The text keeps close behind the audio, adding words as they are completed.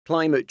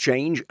Climate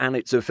change and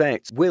its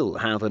effects will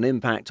have an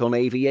impact on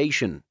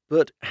aviation,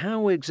 but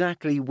how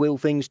exactly will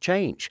things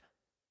change?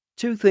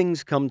 Two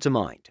things come to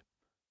mind.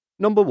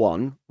 Number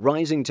one,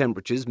 rising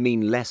temperatures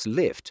mean less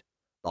lift.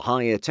 The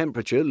higher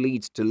temperature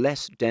leads to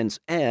less dense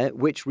air,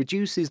 which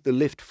reduces the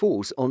lift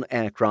force on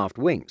aircraft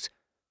wings.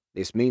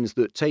 This means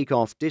that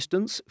takeoff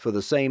distance for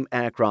the same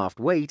aircraft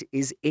weight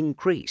is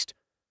increased.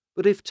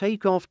 But if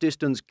takeoff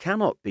distance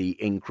cannot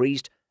be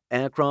increased,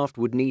 aircraft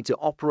would need to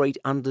operate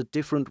under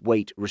different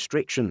weight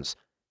restrictions.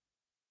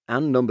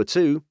 And number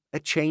two, a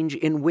change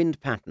in wind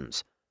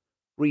patterns.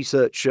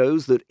 Research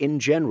shows that in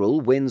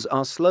general winds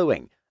are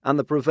slowing and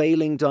the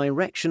prevailing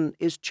direction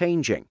is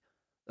changing.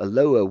 A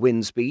lower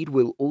wind speed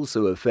will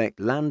also affect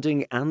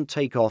landing and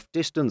takeoff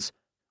distance.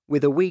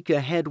 With a weaker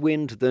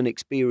headwind than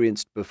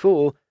experienced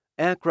before,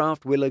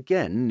 aircraft will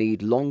again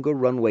need longer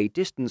runway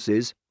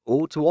distances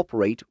or to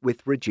operate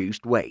with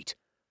reduced weight.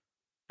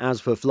 As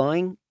for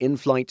flying,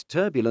 in-flight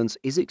turbulence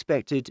is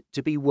expected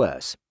to be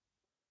worse.